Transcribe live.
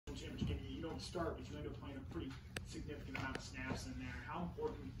start, but you ended up playing a pretty significant amount of snaps in there. How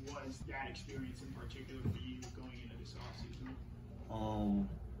important was that experience in particular for you going into this offseason?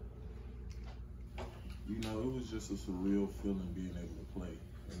 You know, it was just a surreal feeling being able to play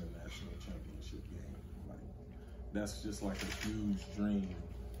in the national championship game. Like, that's just like a huge dream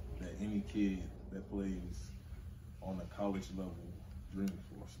that any kid that plays on a college level dreams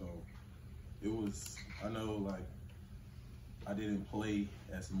for. So it was, I know, like, I didn't play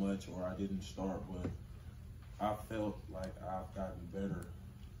as much or I didn't start, but I felt like I've gotten better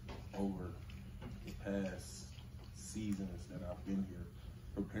over the past seasons that I've been here,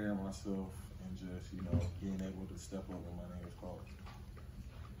 preparing myself and just, you know, being able to step up when my name is called.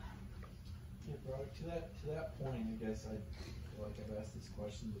 Yeah, Broderick, to that point, I guess I feel like I've asked this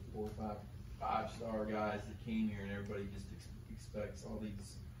question before. Five-star guys that came here, and everybody just expects all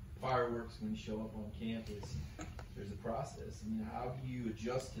these fireworks when you show up on campus. There's a process. I mean, how do you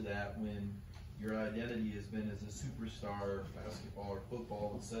adjust to that when your identity has been as a superstar, basketball or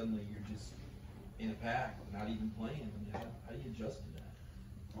football, and suddenly you're just in a pack, not even playing? I mean, how do you adjust to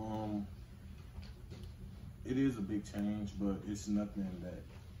that? It is a big change, but it's nothing that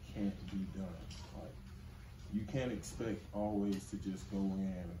can't be done. Like, you can't expect always to just go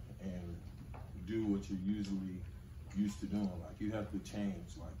in and do what you're usually used to doing. Like, you have to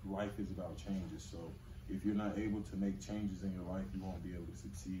change. Like, life is about changes. So if you're not able to make changes in your life, you won't be able to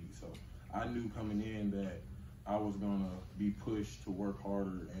succeed. So I knew coming in that I was gonna be pushed to work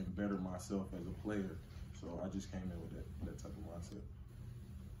harder and better myself as a player. So I just came in with that type of mindset.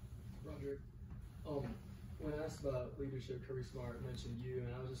 Broderick, when asked about leadership, Kirby Smart mentioned you,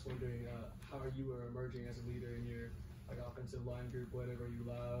 and I was just wondering how you were emerging as a leader in your offensive line group, whatever you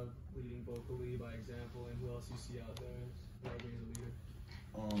loud, leading vocally by example, and who else you see out there emerging as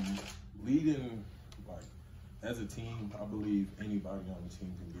a leader? Leading, like, as a team, I believe anybody on the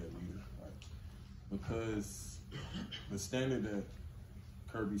team can be a leader. Like, because the standard that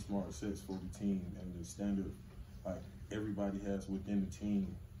Kirby Smart sets for the team and the standard like everybody has within the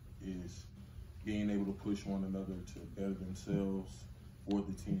team is being able to push one another to better themselves for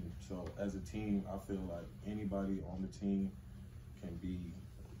the team. So as a team, I feel like anybody on the team can be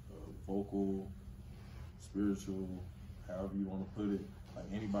vocal, spiritual, however you want to put it. Like,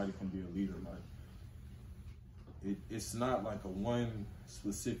 anybody can be a leader. Like, it's not like a one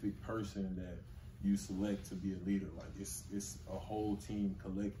specific person that you select to be a leader. Like, it's a whole team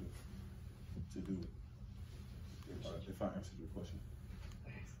collective to do it. If I answered your question.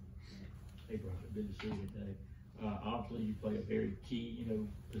 Hey, Broderick, good to see you today. Obviously, you play a very key,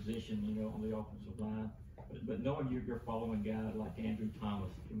 position, on the offensive line. But knowing you're following guys like Andrew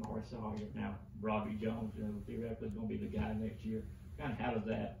Thomas, Jamari Sawyer, now Broderick Jones, theoretically is going to be the guy next year. Kind of how does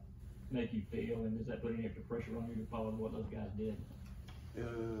that make you feel, and does that put any extra pressure on you to follow what those guys did?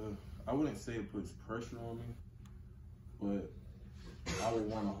 I wouldn't say it puts pressure on me, but I would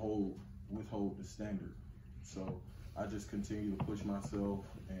want to withhold the standard. So I just continue to push myself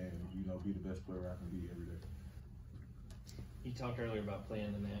and, be the best player I can be every day. You talked earlier about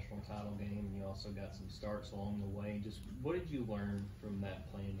playing the national title game, and you also got some starts along the way. Just what did you learn from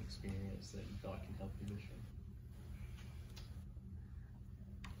that playing experience that you thought can help you this year?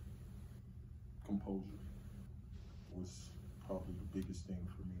 Composure was probably the biggest thing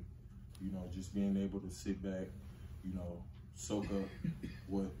for me. Just being able to sit back, soak up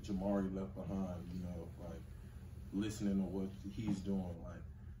what Jamari left behind, like listening to what he's doing, like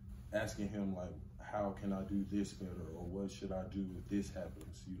asking him, like, how can I do this better, or what should I do if this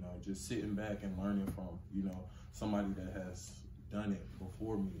happens? Just sitting back and learning from, somebody that has done it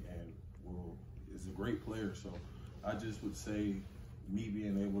before me and is a great player. So I just would say me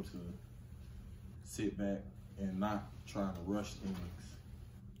being able to sit back and not trying to rush things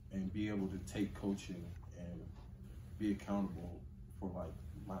and be able to take coaching and be accountable for, like,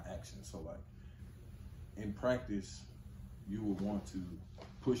 my actions. So, like, in practice, you would want to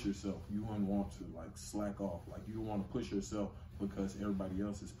push yourself. You wouldn't want to, like, slack off. Like, you want to push yourself because everybody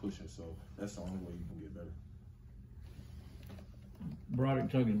else is pushing. So that's the only way you can get better.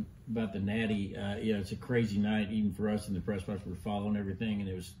 Broderick, talking about the Natty, it's a crazy night even for us in the press box. We're following everything, and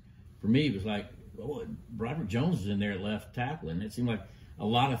it was, for me, it was like, Broderick Jones was in there at left tackle, and it seemed like a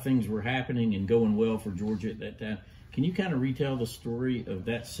lot of things were happening and going well for Georgia at that time. Can you kind of retell the story of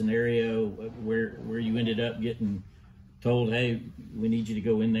that scenario where you ended up getting told, hey, we need you to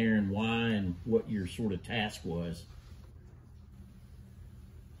go in there, and why, and what your sort of task was?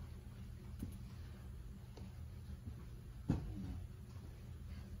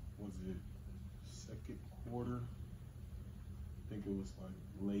 Was it second quarter? I think it was like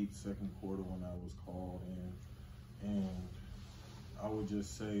late second quarter when I was called in. And I would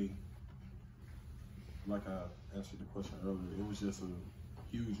just say like I answered the question earlier, it was just a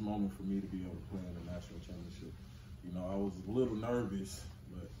huge moment for me to be able to play in the national championship. You know, I was a little nervous,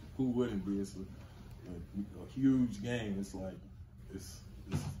 but who wouldn't be? It's a huge game. It's like, it's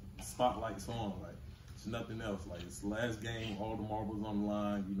spotlight's on. Like, it's nothing else. Like, it's the last game, all the marbles on the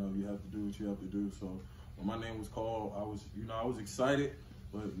line. You know, you have to do what you have to do. So when my name was called, I was excited.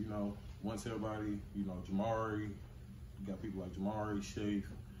 But, you know, once everybody, you know, Jamari, you got people like Jamari, Shafe,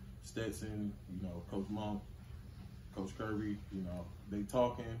 Stetson, you know, Coach Monk, Coach Kirby, you know, they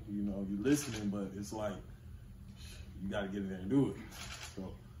talking, you know, you listening, but it's like, you got to get in there and do it.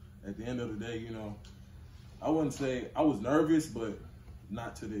 So at the end of the day, you know, I wouldn't say I was nervous, but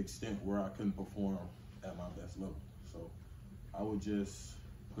not to the extent where I couldn't perform at my best level. So I would just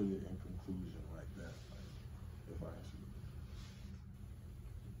put it in conclusion like that, like, if I answer it.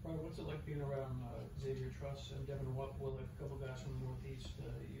 Brian, what's it like being around Xavier Truss and Devin Willick, a couple guys from the Northeast?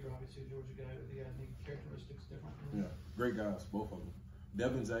 You're obviously a Georgia guy, but you got any characteristics different? Yeah, great guys, both of them.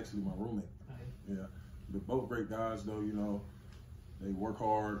 Devin's actually my roommate. Yeah, they're both great guys, though. You know, they work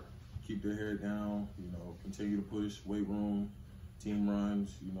hard, keep their head down. You know, continue to push, weight room, team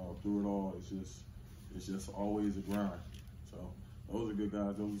runs. You know, through it all, it's just always a grind. So those are good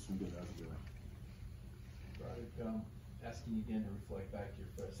guys. Those are some good guys to get out. Broderick, asking you again to reflect back to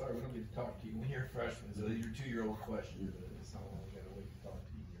your freshman. Sorry, we don't get to talk to you when you're a freshman, so your 2-year-old question, but it's not long we gotta wait to talk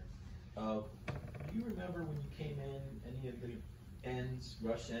to you here. Do you remember when you came in, any of the ends,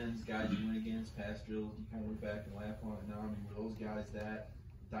 rush ends, guys you went against, past drills, you kind of look back and laugh on it now? I mean, were those guys that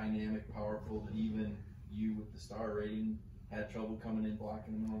dynamic, powerful, that even you with the star rating had trouble coming in,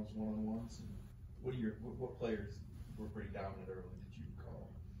 blocking them on those one-on-ones? And what players were pretty dominant early that you recall?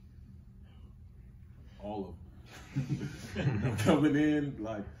 All of them. coming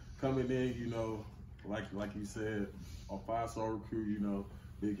in, you know, like you said, a 5-star recruit, you know,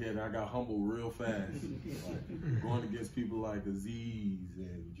 big head. I got humbled real fast. Like, going against people like Aziz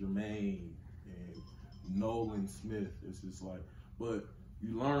and Jermaine and Nolan Smith. It's just like, but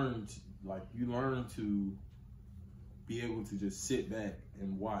you learn to be able to just sit back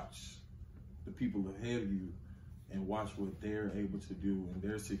and watch the people ahead of you and watch what they're able to do and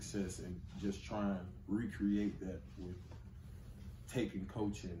their success, and just try and recreate that with taking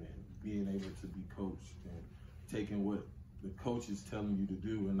coaching and being able to be coached, and taking what the coach is telling you to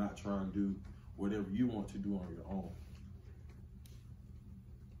do and not trying to do whatever you want to do on your own.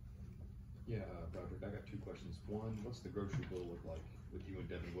 Yeah, Broderick, I got 2 questions. One, what's the grocery bill look like with you and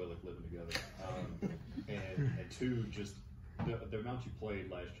Devin Willick living together? And 2, just the amount you played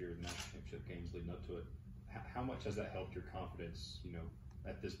last year in the national championship games leading up to it, how much has that helped your confidence, you know,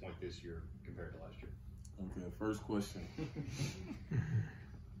 at this point this year compared to last year? Okay, first question.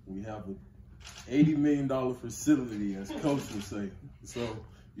 We have an $80 million facility, as Coach would say. So,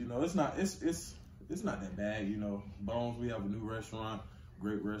 you know, it's not that bad. You know, Bones, we have a new restaurant,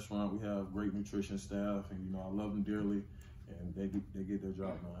 great restaurant. We have great nutrition staff, and you know, I love them dearly, and they get their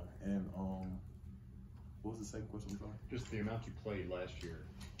job done. And what was the second question? I'm sorry. Just the amount you played last year.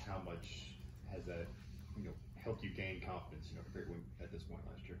 How much has that, you know, helped you gain confidence, you know, compared to at this point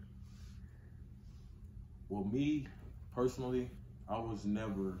last year? Well, me personally, I was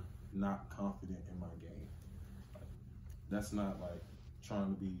never not confident in my game. Like, that's not like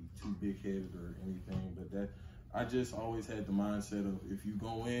trying to be too big-headed or anything, but that I just always had the mindset of, if you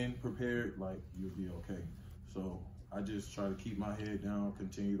go in prepared, like, you'll be okay. So I just try to keep my head down,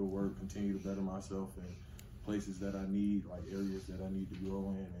 continue to work, continue to better myself in places that I need, like areas that I need to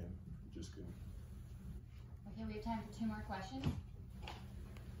grow in, and just continue. Okay, we have time for 2 more questions.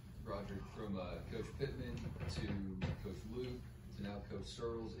 Broderick, from Coach Pittman to Coach Luke to now Coach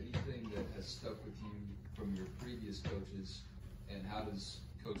Searles, anything that has stuck with you from your previous coaches, and how does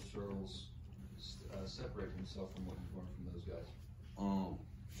Coach Searles separate himself from what you've learned from those guys?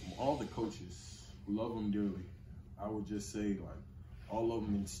 From all the coaches, love them dearly. I would just say, like, all of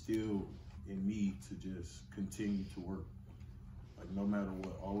them instilled in me to just continue to work. Like, no matter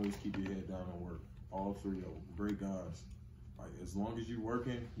what, always keep your head down and work. All 3 of them, great guys. Like, as long as you're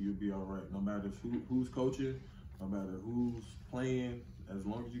working, you'll be all right. No matter who's coaching, no matter who's playing, as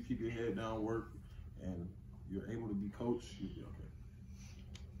long as you keep your head down, work, and you're able to be coached, you'll be okay.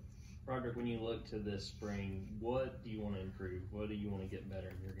 Broderick, when you look to this spring, what do you want to improve? What do you want to get better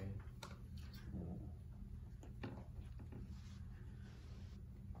in your game?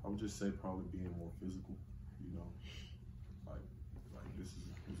 I would just say probably being more physical, you know. Like this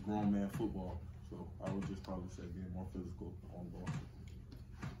is grown man football, so I would just probably say being more physical on the ball.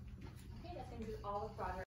 Okay, that's going to be all of Broderick.